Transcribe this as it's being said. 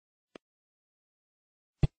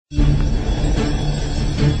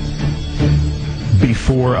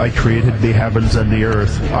Before I created the heavens and the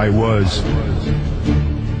earth, I was.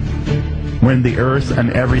 When the earth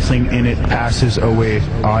and everything in it passes away,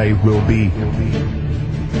 I will be.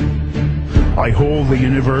 I hold the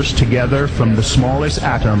universe together from the smallest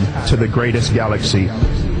atom to the greatest galaxy.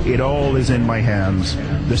 It all is in my hands.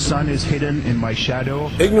 The sun is hidden in my shadow.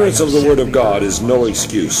 Ignorance of the Word of God is no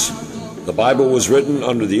excuse. The Bible was written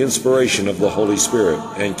under the inspiration of the Holy Spirit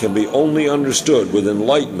and can be only understood with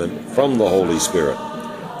enlightenment from the Holy Spirit.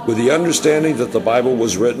 With the understanding that the Bible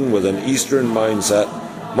was written with an Eastern mindset,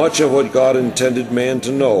 much of what God intended man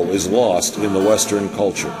to know is lost in the Western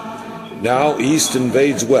culture. Now East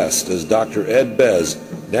invades West as Dr. Ed Bez,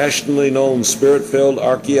 nationally known spirit-filled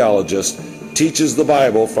archaeologist, teaches the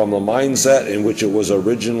Bible from the mindset in which it was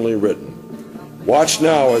originally written. Watch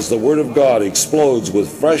now as the Word of God explodes with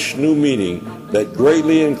fresh new meaning that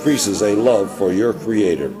greatly increases a love for your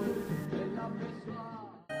Creator.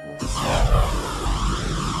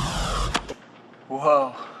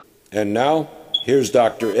 Whoa. And now, here's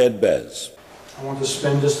Dr. Ed Bez. I want to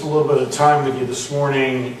spend just a little bit of time with you this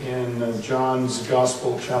morning in John's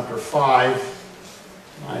Gospel, chapter 5.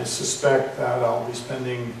 I suspect that I'll be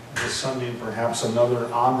spending this Sunday and perhaps another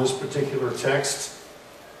on this particular text.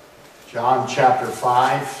 John chapter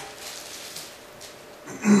 5.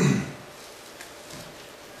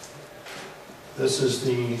 This is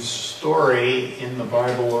the story in the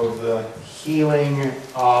Bible of the healing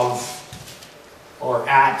of, or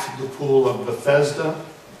at the pool of Bethesda.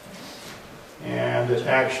 And it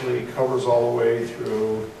actually covers all the way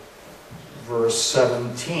through verse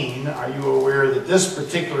 17. Are you aware that this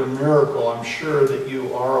particular miracle, I'm sure that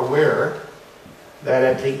you are aware, that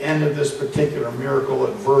at the end of this particular miracle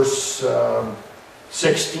at verse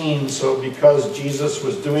 16, so because Jesus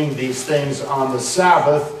was doing these things on the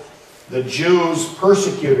Sabbath, the Jews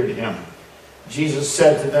persecuted him. Jesus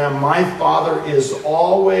said to them, "My Father is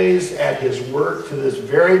always at his work to this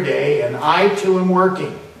very day, and I too am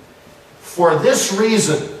working." For this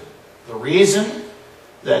reason, the reason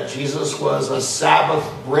that Jesus was a Sabbath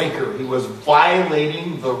breaker, he was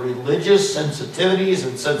violating the religious sensitivities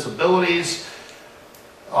and sensibilities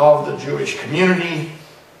of the Jewish community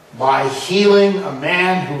by healing a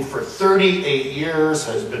man who for 38 years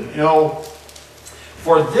has been ill.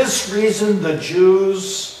 For this reason, the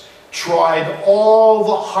Jews tried all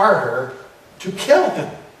the harder to kill him.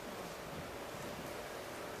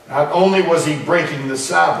 Not only was he breaking the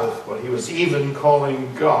Sabbath, but he was even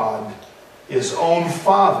calling God his own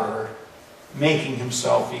Father, making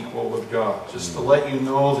himself equal with God. Just to let you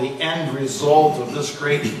know the end result of this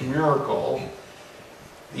great miracle.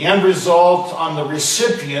 The end result on the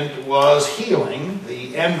recipient was healing.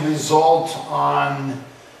 The end result on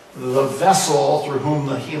the vessel through whom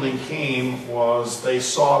the healing came was they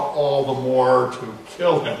sought all the more to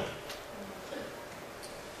kill him.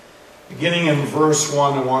 Beginning in verse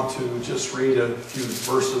 1, I want to just read a few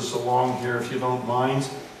verses along here, if you don't mind.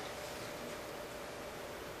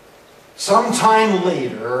 Sometime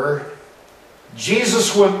later,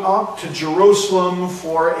 Jesus went up to Jerusalem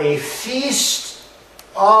for a feast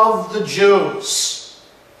of the Jews.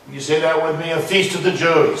 You say that with me, a feast of the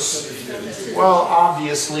Jews. Well,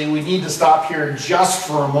 obviously, we need to stop here just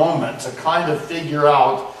for a moment to kind of figure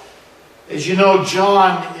out. As you know,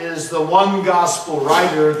 John is the one gospel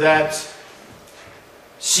writer that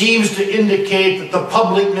seems to indicate that the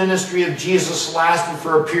public ministry of Jesus lasted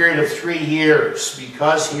for a period of 3 years,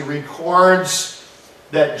 because he records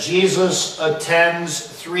that Jesus attends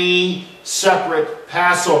 3 separate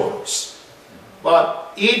Passovers.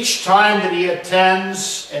 But each time that he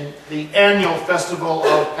attends the annual festival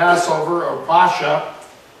of Passover, or Pascha,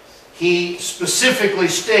 he specifically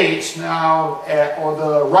states or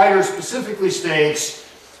the writer specifically states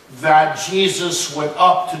that Jesus went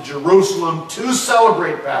up to Jerusalem to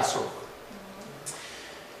celebrate Passover.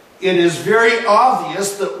 It is very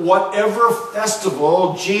obvious that whatever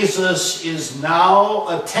festival Jesus is now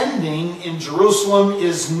attending in Jerusalem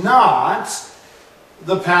is not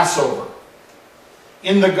the Passover.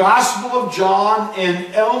 In the Gospel of John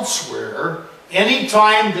and elsewhere, any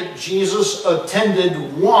time that Jesus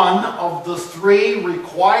attended one of the 3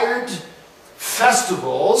 required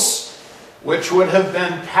festivals, which would have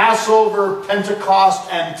been Passover,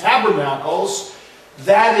 Pentecost, and Tabernacles,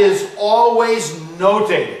 that is always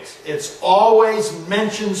notated. It's always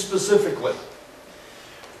mentioned specifically.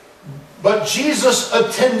 But Jesus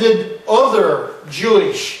attended other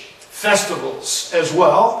Jewish festivals as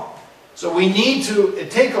well. So we need to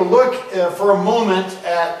take a look for a moment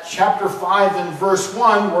at chapter 5 and verse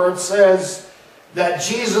 1, where it says that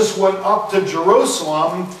Jesus went up to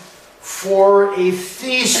Jerusalem for a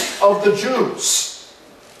feast of the Jews.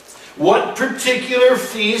 What particular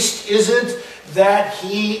feast is it that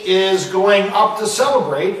he is going up to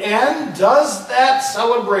celebrate? And does that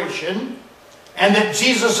celebration, and that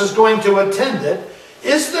Jesus is going to attend it,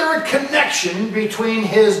 is there a connection between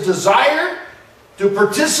his desire to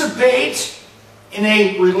participate in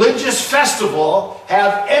a religious festival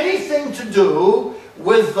have anything to do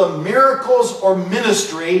with the miracles or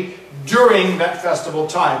ministry during that festival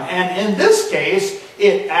time? And in this case,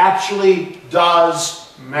 it actually does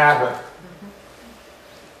matter.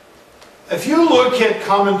 If you look at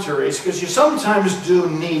commentaries, because you sometimes do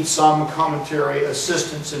need some commentary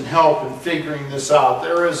assistance and help in figuring this out,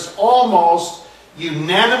 there is almost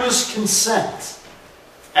unanimous consent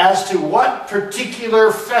as to what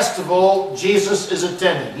particular festival Jesus is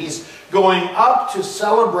attending. He's going up to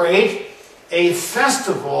celebrate a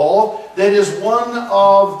festival that is one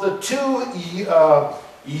of the two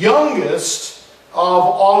youngest of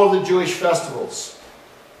all of the Jewish festivals.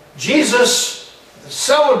 Jesus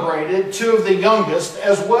celebrated two of the youngest,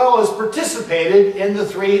 as well as participated in the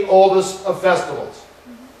three oldest of festivals.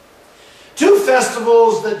 Two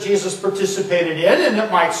festivals that Jesus participated in, and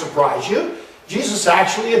it might surprise you, Jesus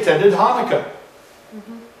actually attended Hanukkah.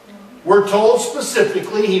 We're told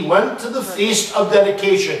specifically he went to the Feast of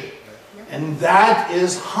Dedication, and that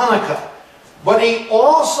is Hanukkah. But he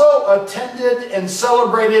also attended and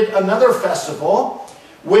celebrated another festival,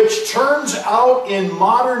 which turns out in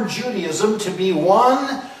modern Judaism to be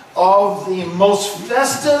one of the most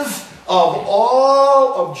festive of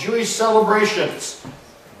all of Jewish celebrations.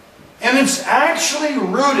 And it's actually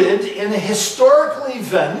rooted in a historical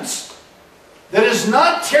event that is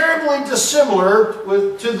not terribly dissimilar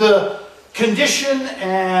to the condition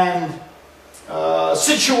and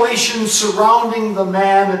situation surrounding the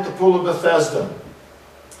man at the Pool of Bethesda.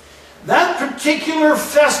 That particular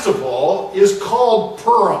festival is called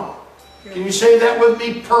Purim. Can you say that with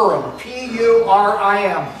me? Purim.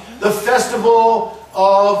 P-U-R-I-M. The festival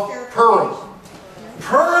of Purim.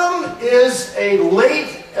 Purim is a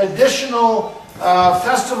late additional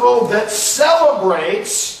festival that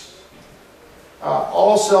celebrates...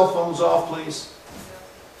 all cell phones off, please.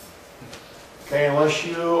 Okay, unless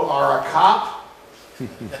you are a cop.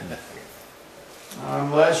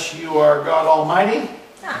 Unless you are God Almighty.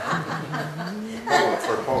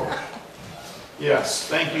 Yes,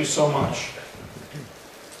 thank you so much.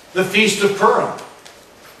 The Feast of Purim.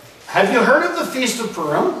 Have you heard of the Feast of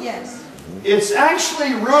Purim? Yes. It's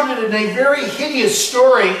actually rooted in a very hideous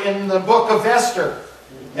story in the book of Esther.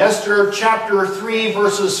 Esther chapter 3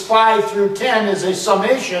 verses 5 through 10 is a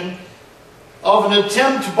summation of an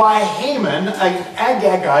attempt by Haman, an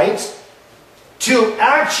Agagite, to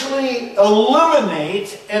actually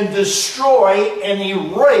eliminate and destroy and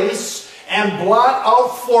erase and blot out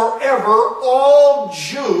forever all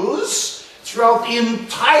Jews throughout the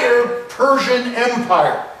entire Persian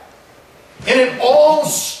Empire. And it all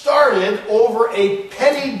started over a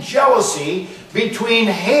petty jealousy between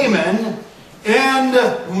Haman and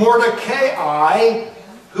Mordecai,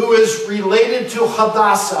 who is related to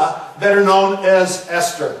Hadassah, better known as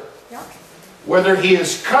Esther. Whether he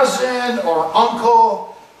is cousin or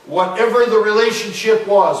uncle, whatever the relationship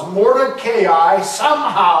was, Mordecai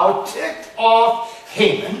somehow ticked off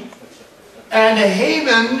Haman, and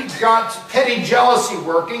Haman got petty jealousy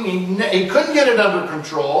working. He couldn't get it under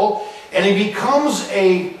control, and he becomes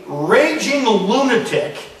a raging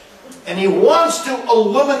lunatic, and he wants to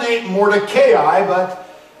eliminate Mordecai, but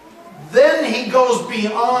then he goes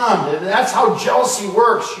beyond, and that's how jealousy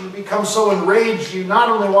works. You become so enraged, you not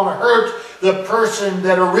only want to hurt the person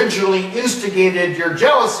that originally instigated your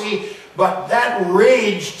jealousy, but that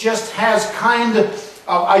rage just has kind of,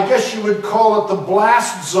 I guess you would call it the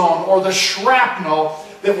blast zone or the shrapnel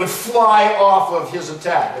that would fly off of his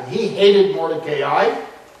attack. And he hated Mordecai.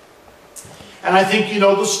 And I think you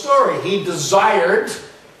know the story. He desired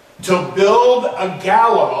to build a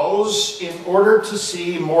gallows in order to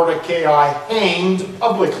see Mordecai hanged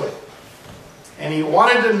publicly. And he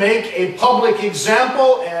wanted to make a public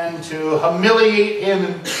example and to humiliate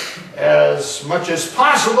him as much as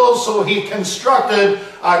possible, so he constructed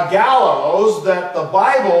a gallows that the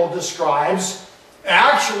Bible describes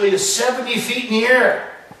actually is 70 feet in the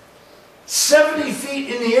air. 70 feet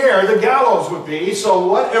in the air the gallows would be, so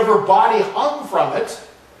whatever body hung from it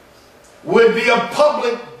would be a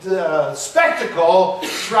public spectacle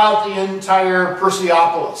throughout the entire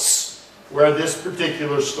Persepolis, where this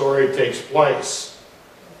particular story takes place.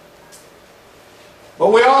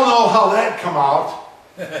 But we all know how that come out.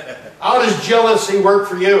 How does jealousy work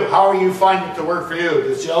for you? How are you finding it to work for you?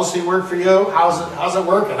 Does jealousy work for you? How's it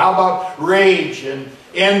working? How about rage and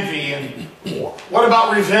envy? And what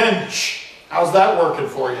about revenge? How's that working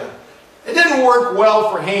for you? It didn't work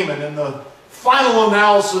well for Haman. In the final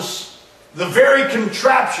analysis, the very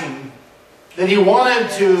contraption that he wanted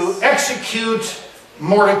to execute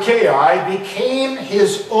Mordecai became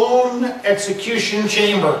his own execution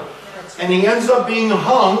chamber. And he ends up being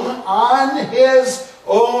hung on his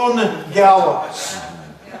own gallows.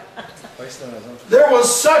 There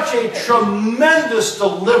was such a tremendous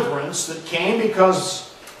deliverance that came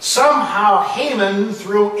because somehow Haman,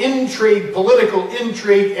 through intrigue, political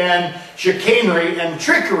intrigue and chicanery and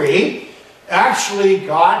trickery, actually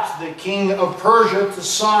got the king of Persia to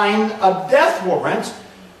sign a death warrant,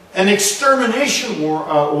 an extermination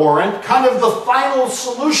warrant, kind of the final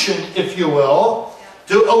solution, if you will,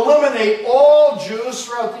 to eliminate all Jews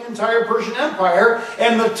throughout the entire Persian Empire,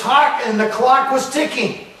 and the clock was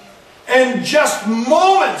ticking. And just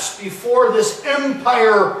moments before this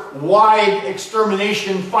empire-wide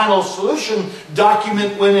extermination final solution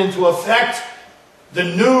document went into effect, the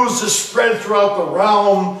news is spread throughout the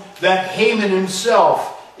realm that Haman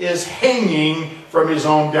himself is hanging from his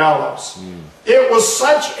own gallows. It was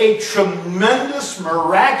such a tremendous,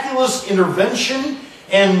 miraculous intervention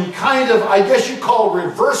and kind of, I guess you call,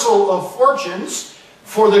 reversal of fortunes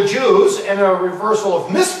for the Jews and a reversal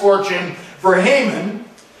of misfortune for Haman,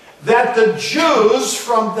 that the Jews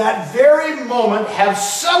from that very moment have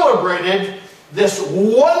celebrated this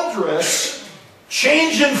wondrous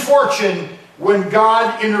change in fortune when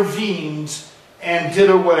God intervened and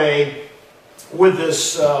did away with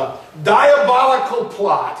this diabolical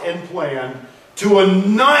plot and plan to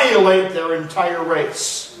annihilate their entire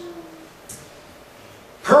race.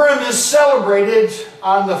 Purim is celebrated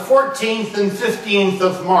on the 14th and 15th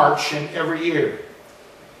of March in every year.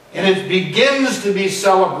 And it begins to be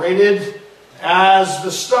celebrated as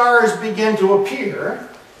the stars begin to appear.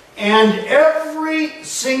 And every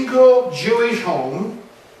single Jewish home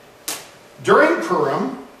during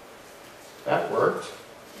Purim, that worked.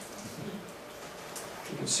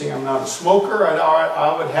 You can see I'm not a smoker.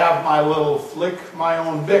 I would have my little flick, my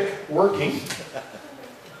own Bic working.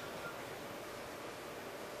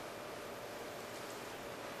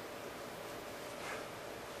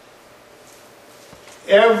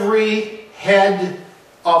 Every head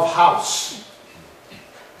of house,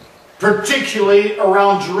 particularly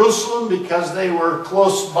around Jerusalem because they were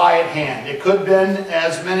close by at hand. It could have been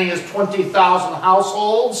as many as 20,000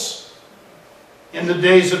 households in the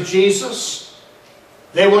days of Jesus.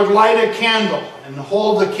 They would light a candle and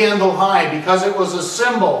hold the candle high because it was a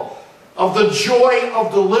symbol of the joy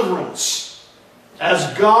of deliverance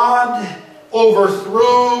as God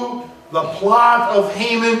overthrew the plot of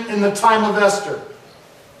Haman in the time of Esther.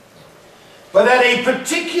 But at a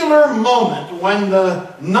particular moment, when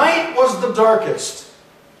the night was the darkest,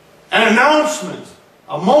 an announcement,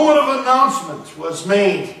 a moment of announcement was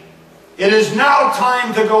made. It is now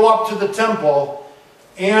time to go up to the temple,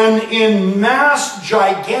 and in mass,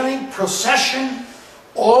 gigantic procession,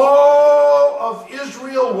 all of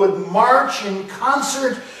Israel would march in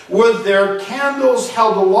concert with their candles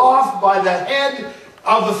held aloft by the head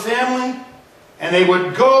of the family. And they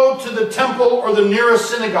would go to the temple or the nearest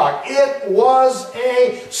synagogue. It was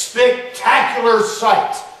a spectacular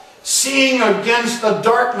sight, seeing against the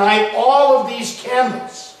dark night all of these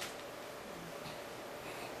candles.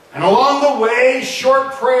 And along the way,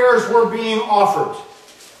 short prayers were being offered.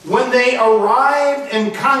 When they arrived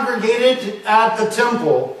and congregated at the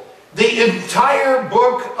temple, the entire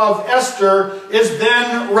book of Esther is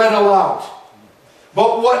then read aloud.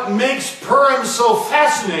 But what makes Purim so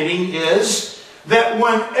fascinating is that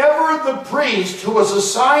whenever the priest who was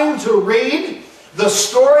assigned to read the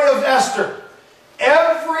story of Esther,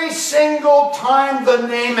 every single time the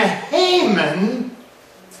name Haman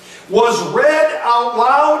was read out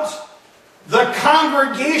loud, the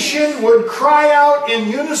congregation would cry out in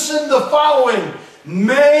unison the following: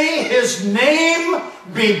 "May his name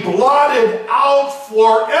be blotted out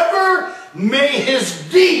forever. May his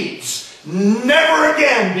deeds never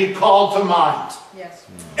again be called to mind." Yes.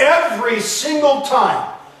 Every single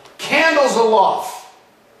time, candles aloft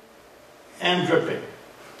and dripping.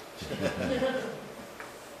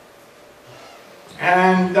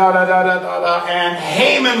 And and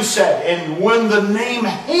Haman said, and when the name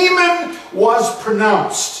Haman was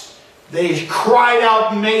pronounced, they cried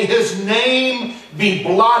out, "May his name be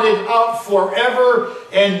blotted out forever,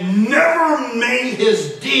 and never may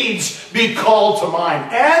his deeds be called to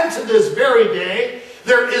mind." And to this very day,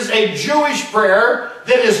 there is a Jewish prayer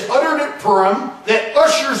that is uttered at Purim that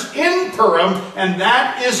ushers in Purim, and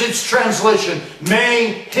that is its translation: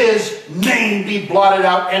 "May his name be blotted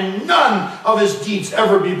out, and none of his deeds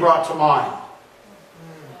ever be brought to mind."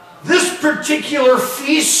 This particular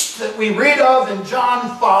feast that we read of in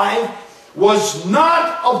John 5 was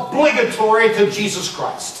not obligatory to Jesus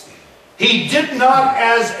Christ. He did not,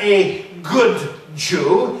 as a good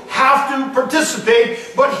Jew, have to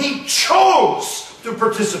participate, but he chose to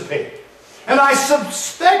participate. And I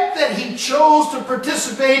suspect that he chose to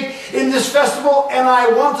participate in this festival, and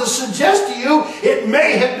I want to suggest to you it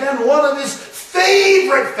may have been one of his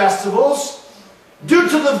favorite festivals due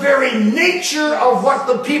to the very nature of what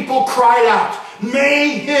the people cried out.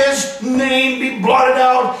 May his name be blotted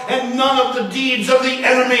out and none of the deeds of the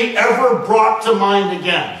enemy ever brought to mind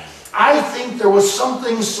again. I think there was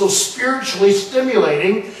something so spiritually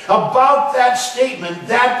stimulating about that statement,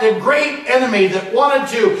 that the great enemy that wanted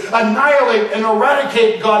to annihilate and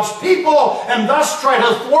eradicate God's people and thus try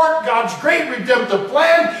to thwart God's great redemptive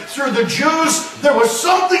plan through the Jews, there was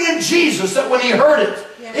something in Jesus that when he heard it,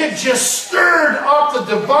 it just stirred up the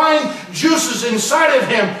divine juices inside of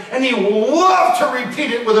him, and he loved to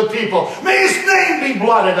repeat it with the people. May his name be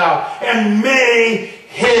blotted out, and may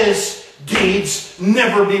his deeds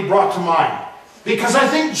never be brought to mind. Because I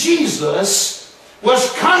think Jesus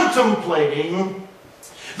was contemplating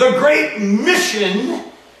the great mission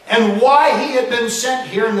and why he had been sent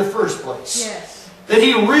here in the first place. Yes. That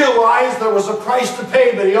he realized there was a price to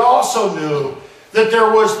pay, but he also knew that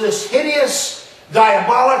there was this hideous,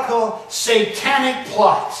 diabolical, satanic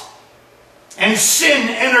plot. And sin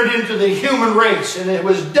entered into the human race, and it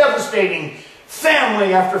was devastating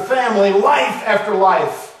family after family, life after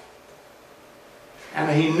life. And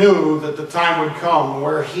he knew that the time would come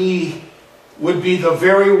where he would be the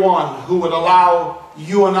very one who would allow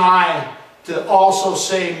you and I to also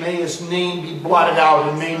say, may his name be blotted out,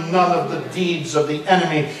 and may none of the deeds of the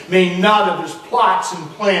enemy, may none of his plots and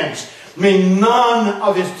plans, may none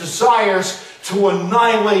of his desires to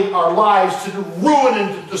annihilate our lives, to ruin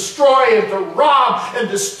and to destroy and to rob and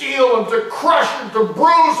to steal and to crush and to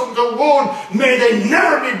bruise and to wound, may they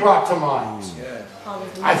never be brought to mind.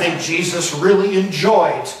 I think Jesus really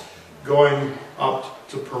enjoyed going up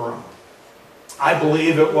to Purim. I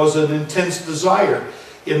believe it was an intense desire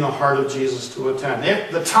in the heart of Jesus to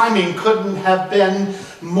attend. The timing couldn't have been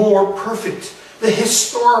more perfect. The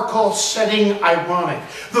historical setting ironic.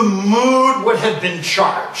 The mood would have been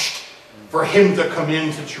charged for him to come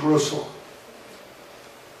into Jerusalem.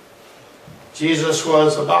 Jesus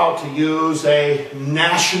was about to use a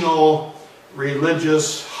national,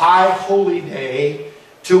 religious, high holy day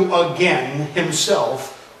to again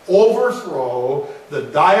himself overthrow the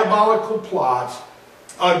diabolical plot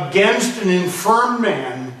against an infirm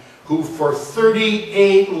man who for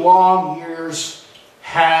 38 long years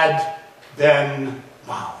had been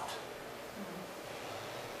bound.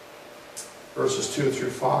 Verses 2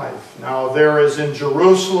 through 5. Now there is in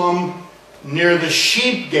Jerusalem near the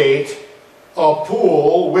sheep gate a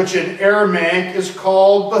pool which in Aramaic is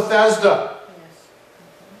called Bethesda.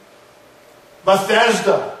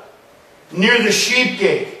 Bethesda, near the sheep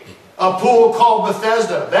gate, a pool called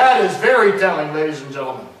Bethesda. That is very telling, ladies and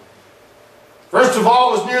gentlemen. First of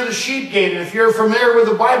all, it was near the sheep gate. And if you're familiar with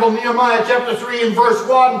the Bible, Nehemiah chapter 3 and verse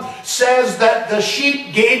 1 says that the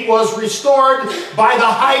sheep gate was restored by the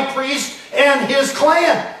high priest and his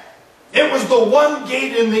clan. It was the one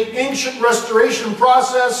gate in the ancient restoration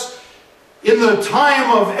process in the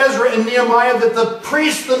time of Ezra and Nehemiah that the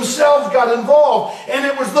priests themselves got involved. And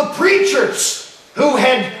it was the preachers who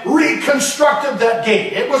had reconstructed that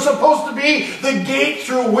gate. It was supposed to be the gate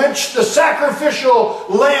through which the sacrificial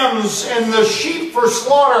lambs and the sheep for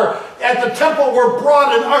slaughter at the temple were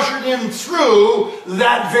brought and ushered in through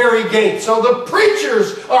that very gate. So the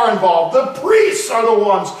preachers are involved. The priests are the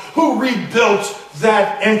ones who rebuilt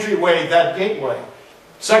that entryway, that gateway.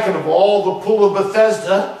 Second of all, the pool of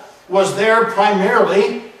Bethesda was there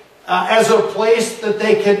primarily as a place that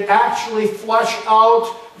they could actually flush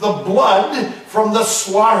out the blood from the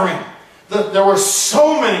slaughtering. There were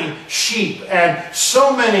so many sheep and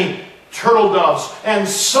so many turtle doves and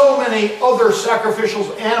so many other sacrificial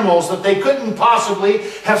animals that they couldn't possibly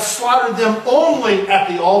have slaughtered them only at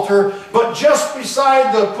the altar, but just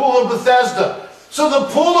beside the pool of Bethesda. So the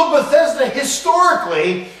pool of Bethesda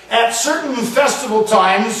historically at certain festival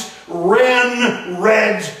times ran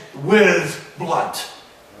red with blood.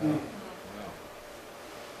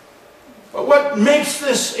 But what makes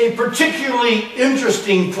this a particularly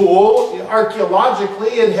interesting pool, archaeologically,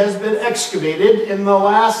 it has been excavated. In the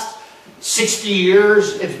last 60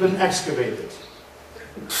 years, it's been excavated.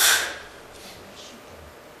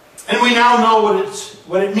 And we now know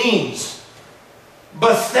what it means.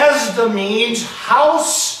 Bethesda means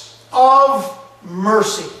house of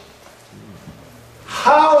mercy.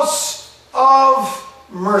 House of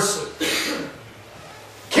mercy.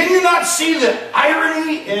 Can you not see the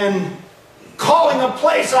irony and calling a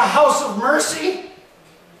place a house of mercy,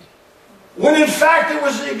 when in fact it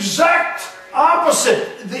was the exact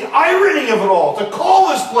opposite. The irony of it all, to call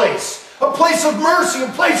this place a place of mercy, a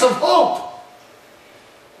place of hope.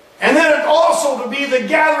 And then it also to be the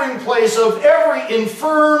gathering place of every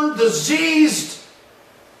infirm, diseased,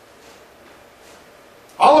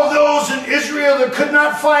 all of those in Israel that could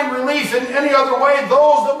not find relief in any other way,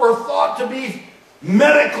 those that were thought to be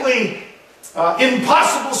medically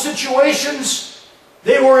impossible situations,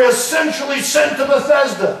 they were essentially sent to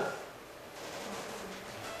Bethesda,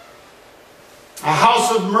 a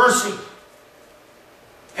house of mercy.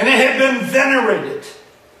 And it had been venerated.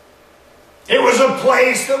 It was a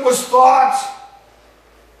place that was thought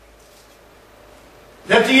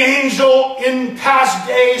that the angel in past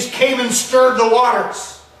days came and stirred the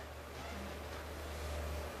waters.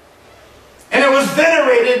 And it was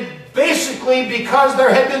venerated basically because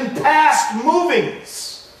there had been past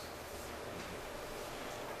movings.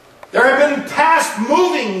 There had been past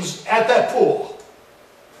movings at that pool.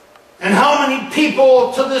 And how many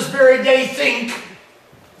people to this very day think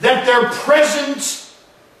that their present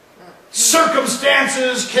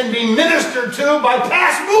circumstances can be ministered to by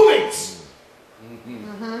past movings?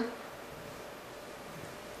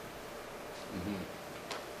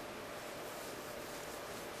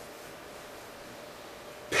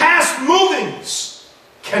 Past movings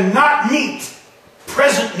cannot meet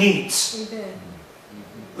present needs.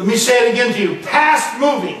 Let me say it again to you. Past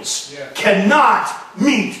movings cannot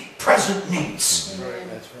meet present needs.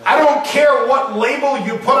 I don't care what label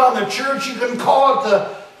you put on the church. You can call it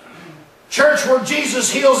the church where Jesus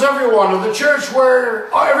heals everyone, or the church where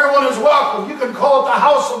everyone is welcome. You can call it the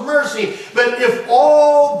house of mercy. But if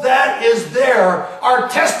all that is there are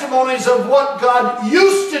testimonies of what God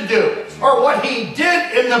used to do, or what He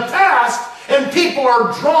did in the past, and people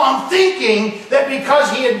are drawn thinking that because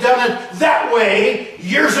He had done it that way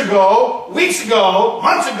years ago, weeks ago,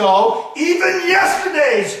 months ago, even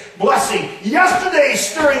yesterday's blessing, yesterday's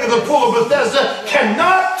stirring of the pool of Bethesda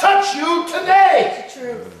cannot touch you today. It's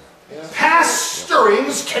true. Past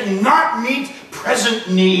stirrings cannot meet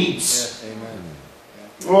present needs. Yes, amen.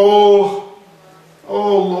 Oh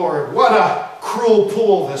Lord, what a cruel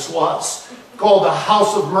pool this was, called the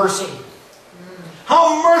house of mercy.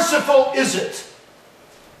 How merciful is it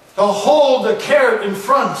to hold a carrot in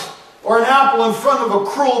front or an apple in front of a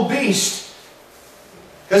cruel beast?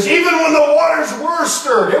 Because even when the waters were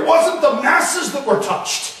stirred, it wasn't the masses that were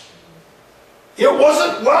touched. It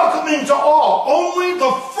wasn't welcoming to all. Only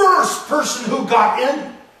the first person who got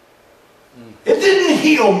in. It didn't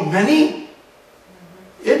heal many.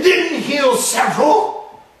 It didn't heal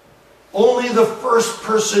several. Only the first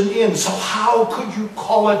person in. So how could you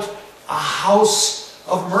call it a house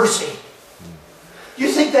of mercy? You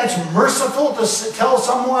think that's merciful to tell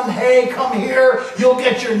someone, hey, come here, you'll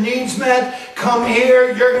get your needs met. Come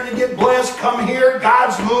here, you're going to get blessed. Come here,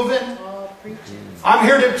 God's moving. I'm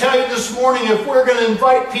here to tell you this morning, if we're going to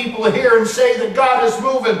invite people here and say that God is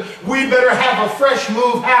moving, we better have a fresh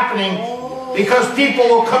move happening, because people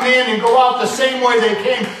will come in and go out the same way they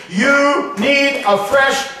came. You need a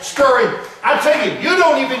fresh stirring. I tell you, you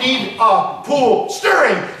don't even need a pool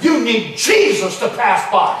stirring. You need Jesus to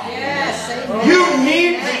pass by. Yes, amen. You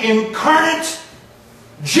need the incarnate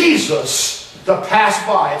Jesus to pass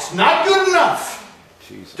by. It's not good enough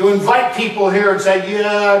to invite people here and say,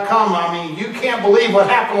 yeah, come. I mean, you can't believe what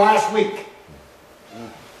happened last week.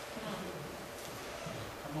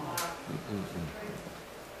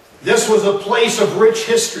 This was a place of rich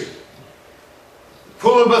history. The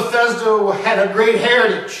Pool of Bethesda had a great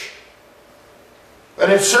heritage. But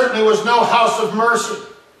it certainly was no house of mercy.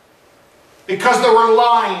 Because there were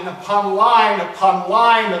line upon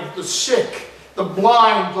line of the sick, the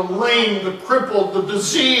blind, the lame, the crippled, the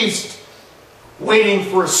diseased, waiting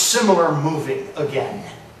for a similar moving again.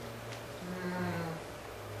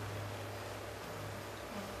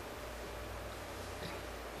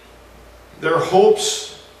 Their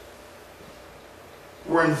hopes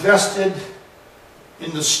were invested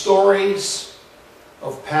in the stories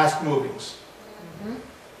of past movings.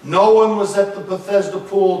 No one was at the Bethesda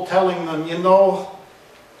pool telling them, you know,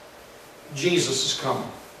 Jesus is coming.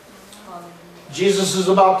 Jesus is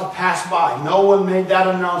about to pass by. No one made that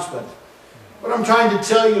announcement. What I'm trying to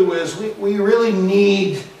tell you is we really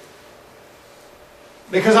need,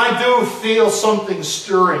 because I do feel something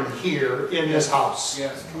stirring here in this house.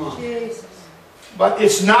 Yes, come on. Jesus. But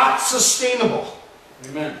it's not sustainable.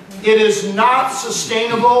 Amen. It is not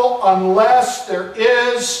sustainable unless there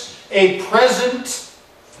is a present,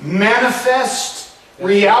 manifest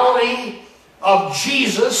reality of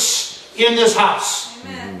Jesus in this house.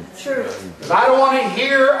 Amen. True. Because I don't want to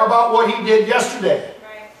hear about what he did yesterday.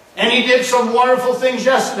 Right. And he did some wonderful things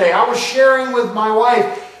yesterday. I was sharing with my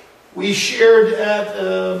wife. We shared at,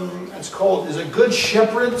 it's called, is it Good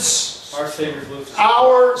Shepherds? Our Savior's Lutheran.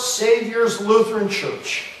 Our Savior's Lutheran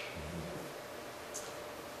Church.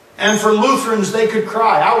 And for Lutherans, they could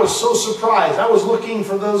cry. I was so surprised. I was looking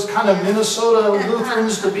for those kind of Minnesota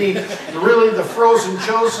Lutherans to be really the frozen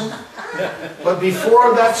chosen. But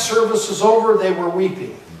before that service was over, they were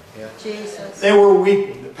weeping. Jesus. They were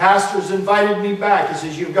weeping. The pastors invited me back. He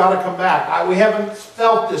says, you've got to come back. We haven't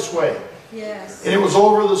felt this way. Yes. And it was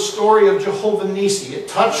over the story of Jehovah Nissi. It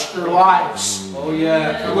touched their lives. Oh,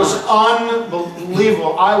 yeah. It was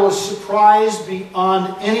unbelievable. I was surprised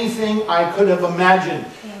beyond anything I could have imagined.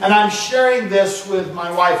 And I'm sharing this with my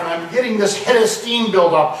wife, and I'm getting this head of steam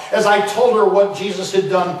build up as I told her what Jesus had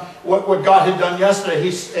done, what God had done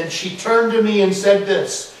yesterday. And she turned to me and said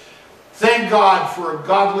this, thank God for a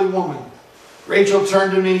godly woman. Rachel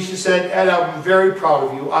turned to me and she said, Ed, I'm very proud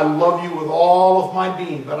of you. I love you with all of my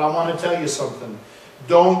being, but I want to tell you something.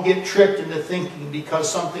 Don't get tricked into thinking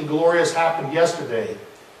because something glorious happened yesterday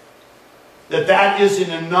that isn't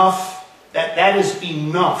enough, that is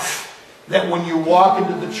enough. That when you walk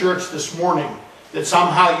into the church this morning, that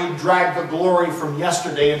somehow you drag the glory from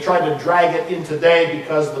yesterday and try to drag it in today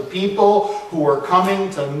because the people who are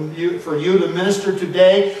coming for you to minister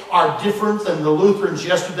today are different than the Lutherans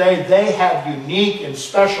yesterday. They have unique and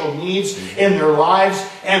special needs in their lives,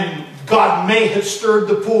 and God may have stirred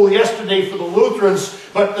the pool yesterday for the Lutherans,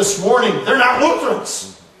 but this morning they're not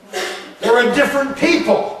Lutherans. They're a different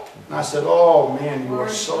people. And I said, oh man, you are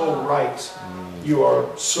so right. You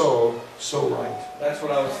are so right. That's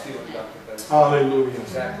what I was feeling, Dr. Ben. Hallelujah.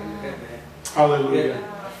 Exactly. You're hitting it. Hallelujah.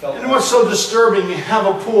 I felt And what's so disturbing, you have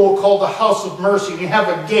a pool called the House of Mercy, and you have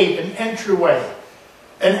a gate, an entryway,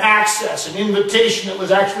 an access, an invitation that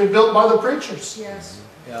was actually built by the preachers. Yes.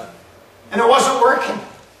 Yeah. And it wasn't working.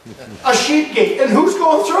 A sheep gate. And who's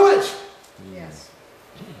going through it? Yes.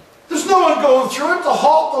 There's no one going through it to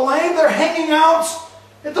halt the lane. They're hanging out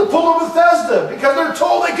at the pool of Bethesda because they're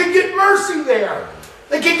told they could get mercy there.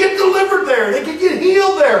 They could get delivered there. They could get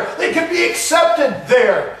healed there. They could be accepted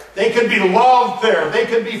there. They could be loved there. They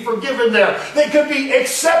could be forgiven there. They could be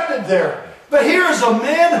accepted there. But here is a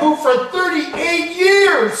man who for 38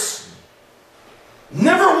 years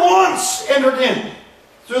never once entered in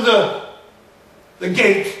through the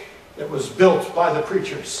gate that was built by the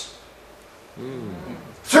preachers.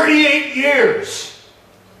 38 years.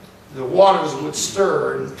 The waters would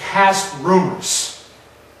stir and past rumors.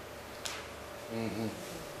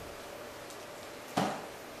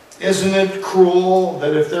 Isn't it cruel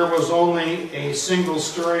that if there was only a single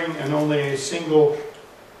stirring and only a single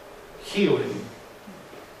healing,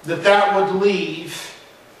 that would leave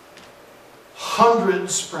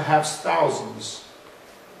hundreds, perhaps thousands,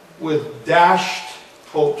 with dashed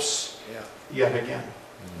hopes yet again?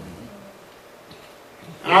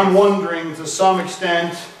 And I'm wondering, to some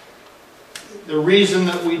extent, the reason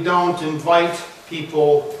that we don't invite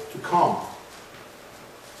people to come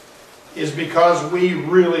is because we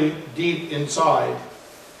really, deep inside,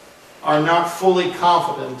 are not fully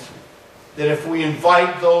confident that if we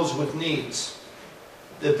invite those with needs,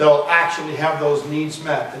 that they'll actually have those needs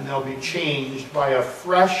met and they'll be changed by a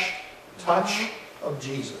fresh touch of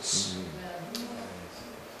Jesus.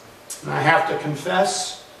 And I have to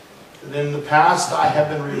confess that in the past I have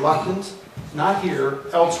been reluctant, not here,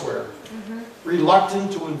 elsewhere,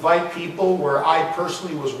 reluctant to invite people where I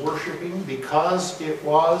personally was worshiping because it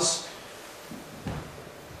was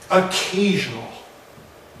occasional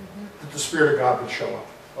that the Spirit of God would show up.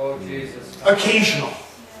 Oh, Jesus. Occasional.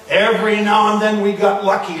 Every now and then we got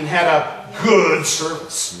lucky and had a good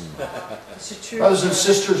service. Brothers and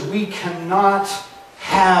sisters, we cannot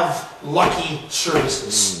have lucky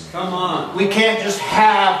services. Come on. We can't just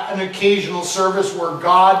have an occasional service where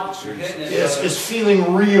God is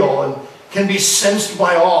feeling real and can be sensed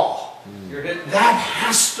by all. That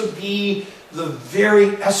has to be the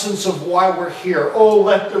very essence of why we're here. Oh,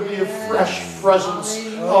 let there be a fresh presence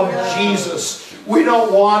of Jesus. We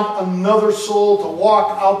don't want another soul to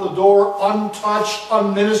walk out the door untouched,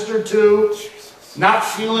 unministered to, not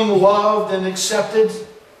feeling loved and accepted.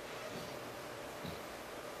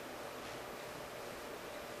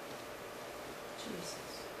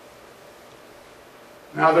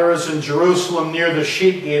 Now there is in Jerusalem near the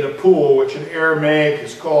sheep gate a pool which in Aramaic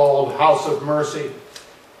is called House of Mercy,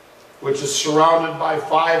 which is surrounded by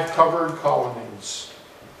 5 covered colonnades.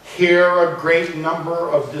 Here a great number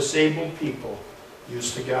of disabled people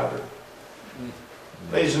used to gather.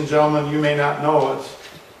 Ladies and gentlemen, you may not know it,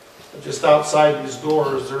 But just outside these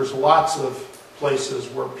doors, there's lots of places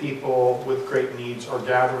where people with great needs are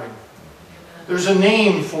gathering. There's a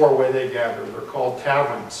name for where they gather. They're called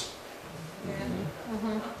taverns.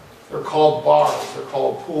 They're called bars. They're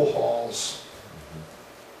called pool halls.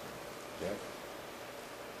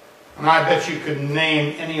 And I bet you could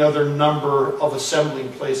name any other number of assembling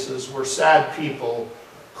places where sad people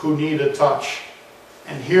who need a touch.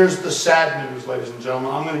 And here's the sad news, ladies and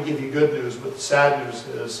gentlemen. I'm going to give you good news, but the sad news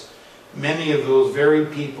is many of those very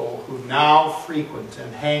people who now frequent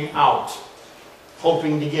and hang out,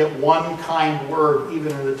 hoping to get one kind word,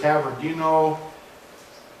 even in a tavern. Do you know,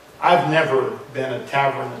 I've never been a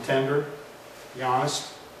tavern attender, to be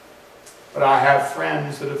honest. But I have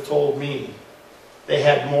friends that have told me they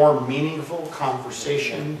had more meaningful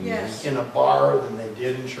conversation in a bar than they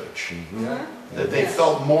did in church. That they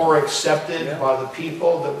felt more accepted by the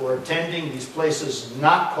people that were attending these places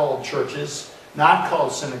not called churches, not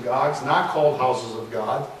called synagogues, not called houses of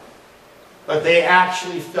God. But they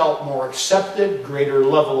actually felt more accepted, greater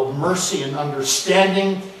level of mercy and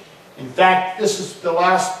understanding. In fact, this is the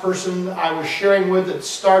last person I was sharing with at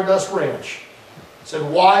Stardust Ranch. Said,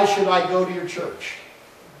 "Why should I go to your church?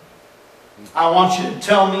 I want you to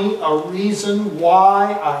tell me a reason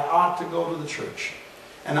why I ought to go to the church."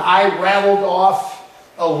 And I rattled off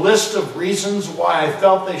a list of reasons why I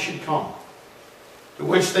felt they should come. To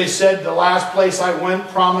which they said the last place I went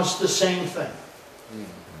promised the same thing.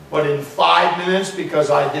 But in 5 minutes,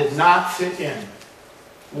 because I did not fit in,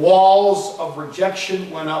 walls of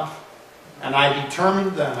rejection went up, and I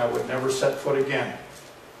determined then I would never set foot again.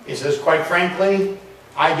 He says, quite frankly,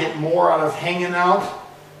 I get more out of hanging out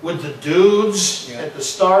with the dudes at the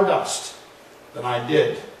Stardust than I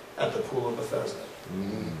did at the Pool of Bethesda.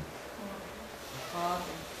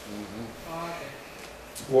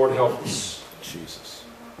 Lord help us. Jesus.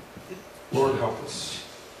 Lord help us.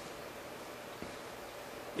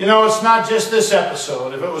 You know, it's not just this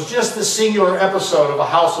episode. If it was just the singular episode of a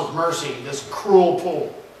House of Mercy, this cruel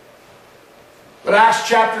pool. But Acts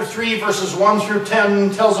chapter 3 verses 1 through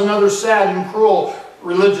 10 tells another sad and cruel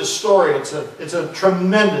religious story. It's a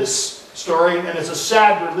tremendous story, and it's a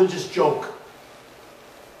sad religious joke.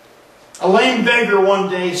 A lame beggar one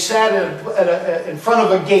day sat in front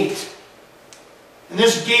of a gate. And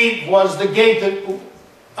this gate was the gate that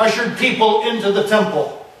ushered people into the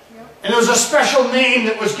temple. And there was a special name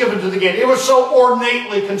that was given to the gate. It was so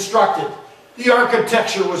ornately constructed. The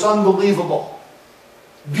architecture was unbelievable.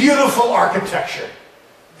 Beautiful architecture.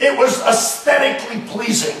 It was aesthetically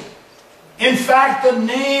pleasing. In fact, the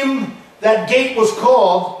name that gate was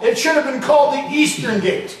called, it should have been called the Eastern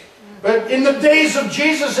Gate. But in the days of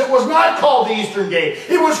Jesus, it was not called the Eastern Gate.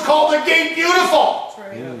 It was called the Gate Beautiful.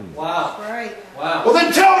 That's right. Wow. That's right. Wow. Well,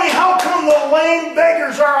 then tell me, how come the lame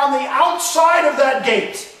beggars are on the outside of that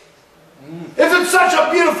gate? If it's such a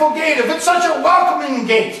beautiful gate, if it's such a welcoming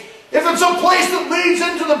gate, if it's a place that leads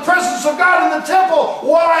into the presence of God in the temple,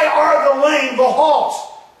 why are the lame the halt?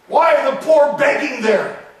 Why are the poor begging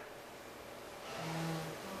there?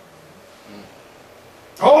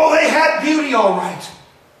 Oh, they had beauty, all right.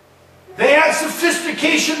 They had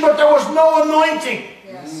sophistication, but there was no anointing.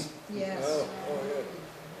 Yes. Yes.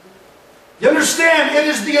 You understand? It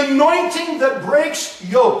is the anointing that breaks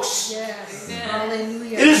yokes. Yes.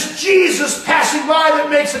 Hallelujah. It is Jesus passing by that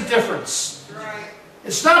makes a difference. Right.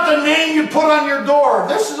 It's not the name you put on your door.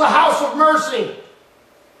 This is a house of mercy.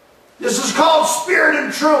 This is called Spirit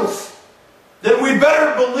and Truth. Then we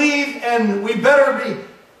better believe, and we better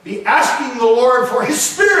be asking the Lord for His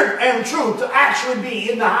Spirit and truth to actually be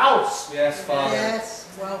in the house. Yes, Father.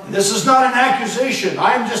 Yes. Well, This is not an accusation.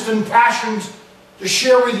 I am just impassioned to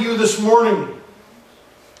share with you this morning.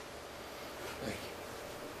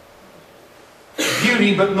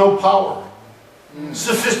 Beauty but no power.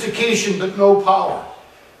 Sophistication but no power.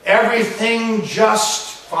 Everything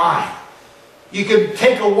just fine. You could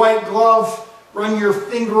take a white glove, run your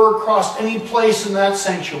finger across any place in that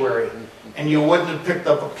sanctuary, and you wouldn't have picked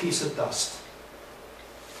up a piece of dust.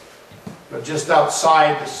 But just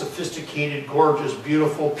outside the sophisticated, gorgeous,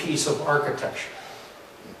 beautiful piece of architecture.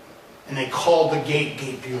 And they called the gate,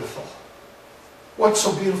 Gate Beautiful. What's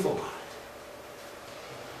so beautiful about it?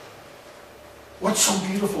 What's so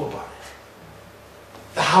beautiful about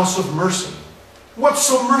it? The house of mercy. What's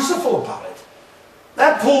so merciful about it?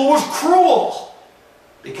 That pool was cruel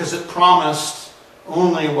because it promised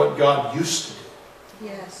only what God used to do,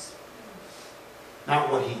 yes.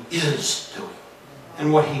 not what He is doing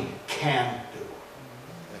and what He can do.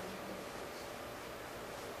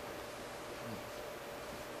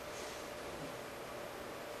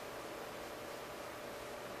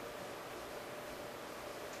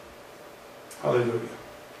 Hallelujah.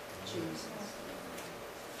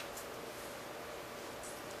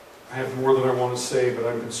 I have more than I want to say, but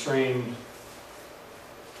I'm constrained.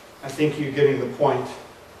 I think you're getting the point.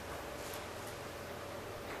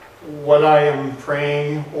 What I am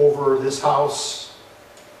praying over this house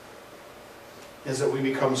is that we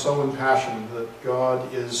become so impassioned that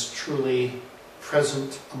God is truly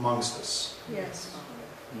present amongst us. Yes.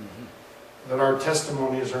 That our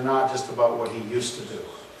testimonies are not just about what He used to do,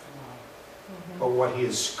 but what He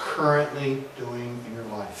is currently doing in your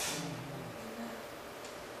life.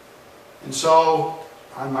 And so,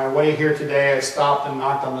 on my way here today, I stopped and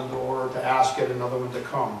knocked on the door to ask yet another one to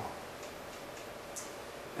come.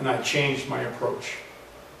 And I changed my approach.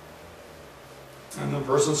 And the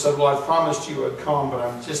person said, well, I promised you I'd come, but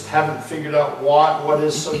I just haven't figured out what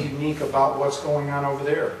is so unique about what's going on over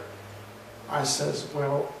there. I says,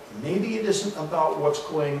 well, maybe it isn't about what's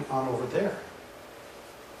going on over there.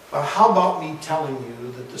 But how about me telling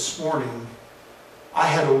you that this morning I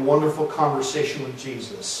had a wonderful conversation with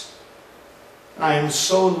Jesus. And I am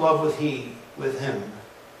so in love with Him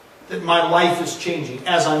that my life is changing.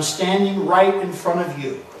 As I'm standing right in front of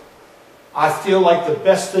you, I feel like the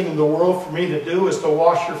best thing in the world for me to do is to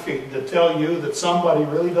wash your feet and to tell you that somebody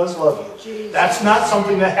really does love you. Jesus. That's not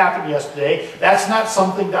something that happened yesterday. That's not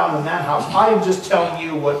something down in that house. I am just telling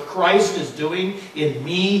you what Christ is doing in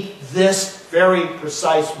me this very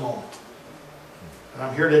precise moment. And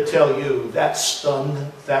I'm here to tell you that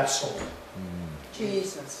stunned that soul.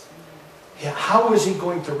 Jesus. Yeah, how is he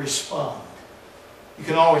going to respond? You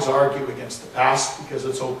can always argue against the past because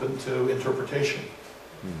it's open to interpretation.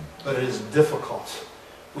 But it is difficult.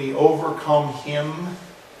 We overcome him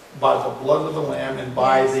by the blood of the Lamb and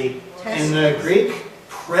by the, in the Greek,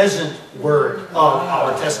 present word of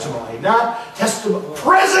our testimony. Not testimony,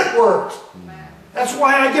 present word. That's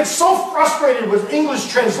why I get so frustrated with English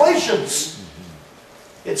translations.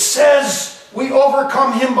 It says we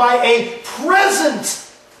overcome him by a present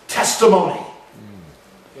testimony.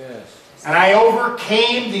 And I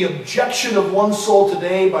overcame the objection of one soul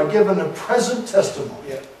today by giving a present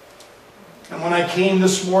testimony. And when I came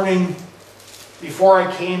this morning, before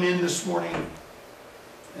I came in this morning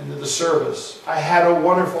into the service, I had a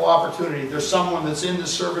wonderful opportunity. There's someone that's in the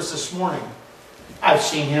service this morning. I've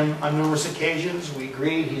seen him on numerous occasions. We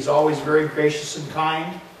agreed. He's always very gracious and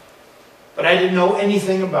kind. But I didn't know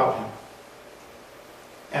anything about him.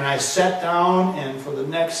 And I sat down, and for the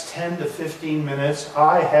next 10 to 15 minutes,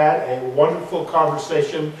 I had a wonderful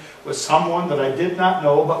conversation with someone that I did not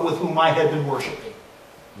know, but with whom I had been worshiping.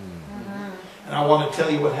 And I want to tell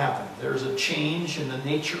you what happened. There's a change in the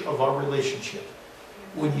nature of our relationship.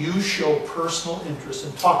 When you show personal interest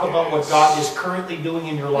and talk about what God is currently doing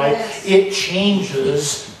in your life, it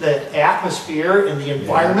changes the atmosphere and the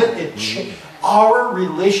environment. Our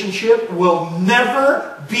relationship will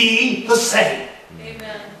never be the same.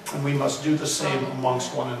 And we must do the same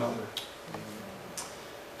amongst one another.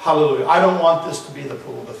 Hallelujah. I don't want this to be the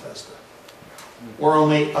pool of Bethesda, where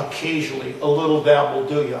only occasionally a little dab will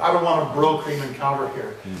do you. I don't want a Brill Cream encounter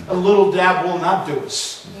here. A little dab will not do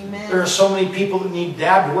us. Amen. There are so many people that need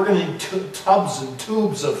dabbed. We're going to need tubs and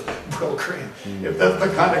tubes of Brill Cream, if that's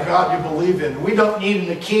the kind of God you believe in. We don't need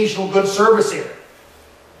an occasional good service here.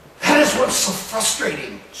 That is what's so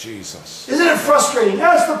frustrating. Jesus. Isn't it frustrating?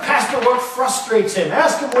 Ask the pastor what frustrates him.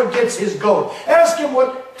 Ask him what gets his goat. Ask him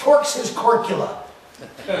what torques his corcula.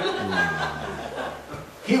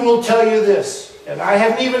 He will tell you this. And I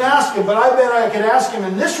haven't even asked him, but I bet I could ask him,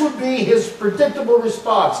 and this would be his predictable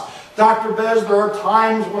response. Dr. Bez, there are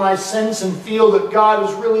times when I sense and feel that God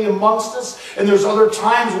is really amongst us, and there's other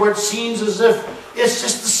times where it seems as if it's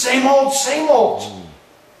just the same old, same old.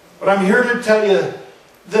 But I'm here to tell you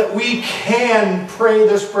that we can pray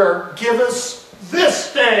this prayer. Give us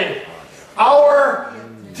this day our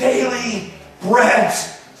daily bread.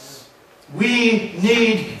 We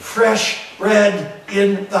need fresh bread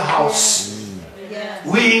in the house.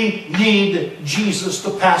 We need Jesus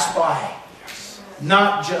to pass by.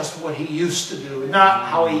 Not just what he used to do, not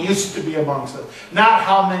how he used to be amongst us, not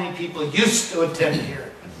how many people used to attend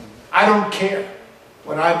here. I don't care.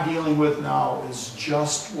 What I'm dealing with now is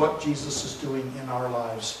just what Jesus is doing in our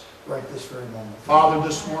lives right this very moment. Father,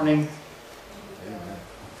 this morning,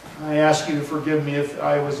 I ask you to forgive me if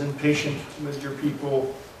I was impatient with your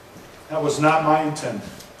people. That was not my intent.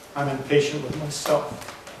 I'm impatient with myself.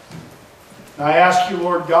 And I ask you,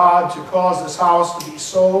 Lord God, to cause this house to be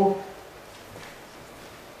so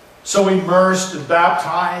immersed and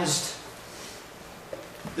baptized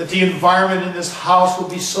that the environment in this house will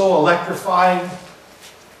be so electrifying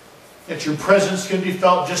that your presence can be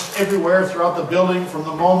felt just everywhere throughout the building from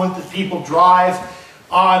the moment that people drive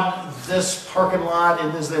on this parking lot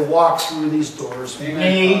and as they walk through these doors.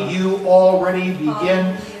 May you already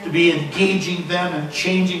begin to be engaging them and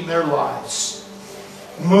changing their lives.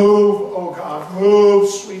 Move, oh God, move,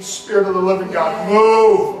 sweet Spirit of the living God,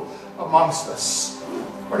 move amongst us.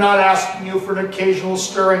 We're not asking you for an occasional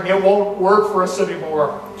stirring. It won't work for us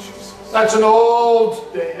anymore. That's an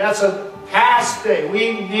old day. That's a past day.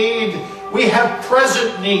 We have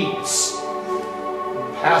present needs.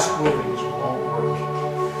 Past movings won't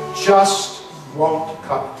work. Just won't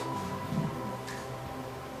cut it.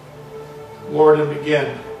 Lord, and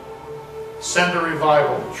begin. Send a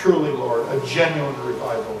revival, truly, Lord, a genuine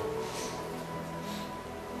revival.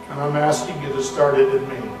 And I'm asking you to start it in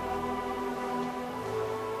me.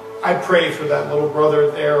 I pray for that little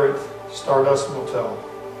brother there at Stardust Motel.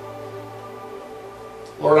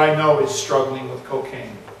 Lord, I know he's struggling with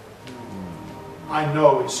cocaine. I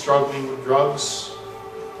know he's struggling with drugs.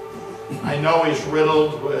 I know he's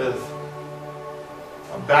riddled with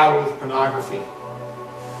a battle with pornography.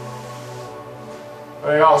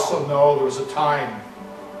 But I also know there was a time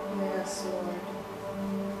Yes, Lord.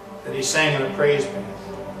 that he sang in a praise band.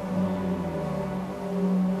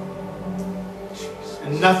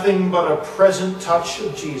 And nothing but a present touch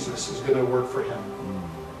of Jesus is going to work for him.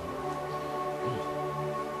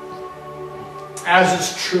 As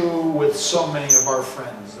is true with so many of our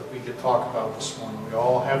friends that we could talk about this morning. We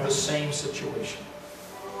all have the same situation.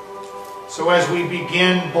 So as we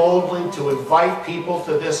begin boldly to invite people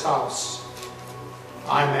to this house,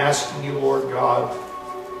 I'm asking you, Lord God,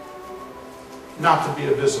 not to be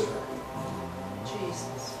a visitor,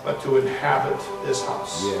 Jesus. but to inhabit this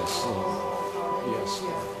house. Yes. Yes.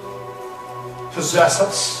 Possess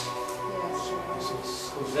us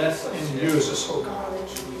Yes. Possess us. and use us, oh God.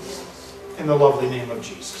 In the lovely name of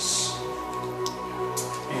Jesus.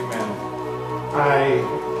 Amen. I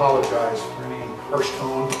apologize for any harsh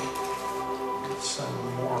tone. It's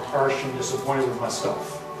more harsh and disappointed with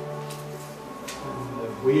myself.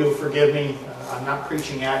 And will you forgive me? I'm not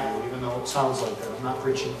preaching at you, even though it sounds like that. I'm not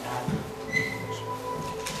preaching at you.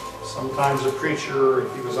 Sometimes a preacher,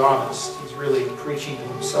 if he was honest, he's really preaching to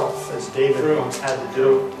himself, as David once had to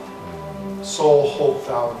do. Soul, hope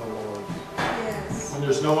thou in the Lord. Yes. When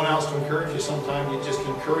there's no one else to encourage you, sometimes you just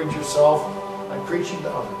encourage yourself by preaching to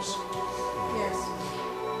others.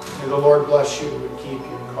 Yes. May the Lord bless you and keep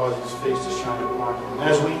you and cause his face to shine upon you. And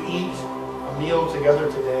as we eat a meal together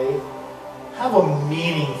today, have a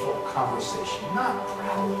meaningful conversation. Not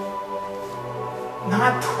prattle.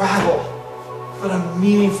 Not prattle, but a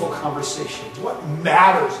meaningful conversation. What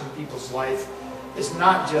matters in people's life is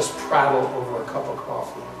not just prattle over a cup of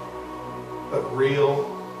coffee, but real,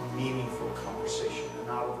 meaningful conversation and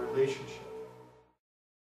out of relationship.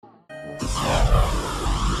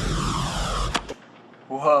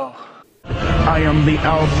 Whoa. I am the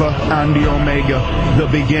Alpha and the Omega, the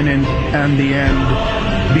beginning and the end.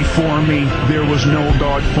 Before me there was no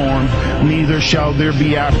God formed, neither shall there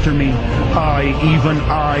be after me. I, even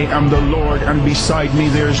I, am the Lord, and beside me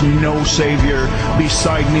there's no Savior.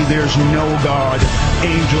 Beside me there's no God.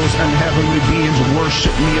 Angels and heavenly beings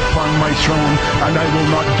worship me upon my throne, and I will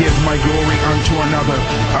not give my glory unto another.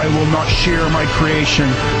 I will not share my creation.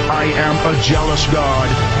 I am a jealous God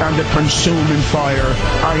and a consuming fire.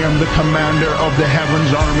 I am the commander of the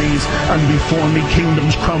heavens' armies, and before me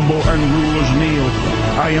kingdoms crumble and rulers kneel.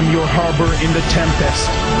 I am your harbor in the tempest.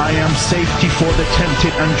 I am safety for the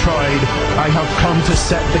tempted and tried. I have come to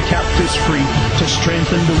set the captives free, to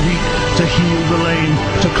strengthen the weak, to heal the lame,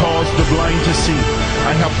 to cause the blind to see.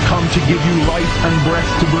 I have come to give you life and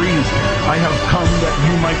breath to breathe. I have come that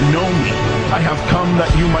you might know me. I have come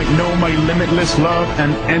that you might know my limitless love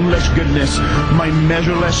and endless goodness, my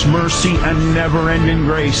measureless mercy and never-ending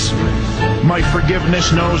grace. My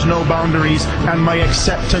forgiveness knows no boundaries, and my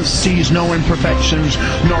acceptance sees no imperfections,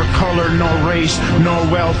 nor color, nor race, nor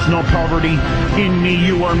wealth, nor poverty. In me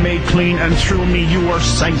you are made clean, and through me you are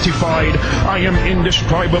sanctified. I am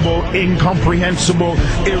indescribable, incomprehensible,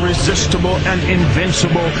 irresistible, and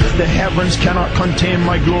invincible. The heavens cannot contain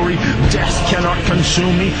my glory. Death cannot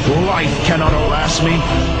consume me. Life cannot outlast me.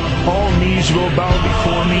 All knees will bow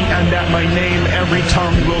before me, and at my name every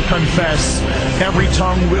tongue will confess. Every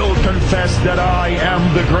tongue will confess that I am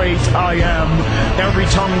the great I am. Every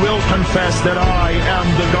tongue will confess that I am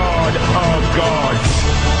the God of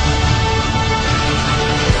gods.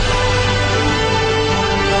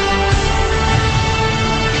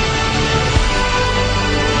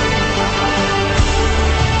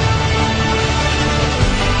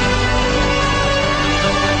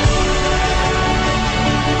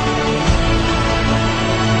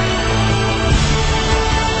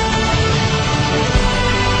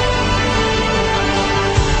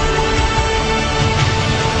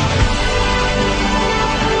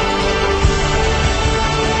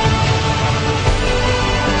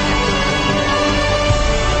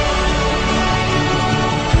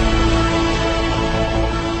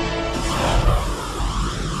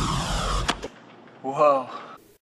 Whoa.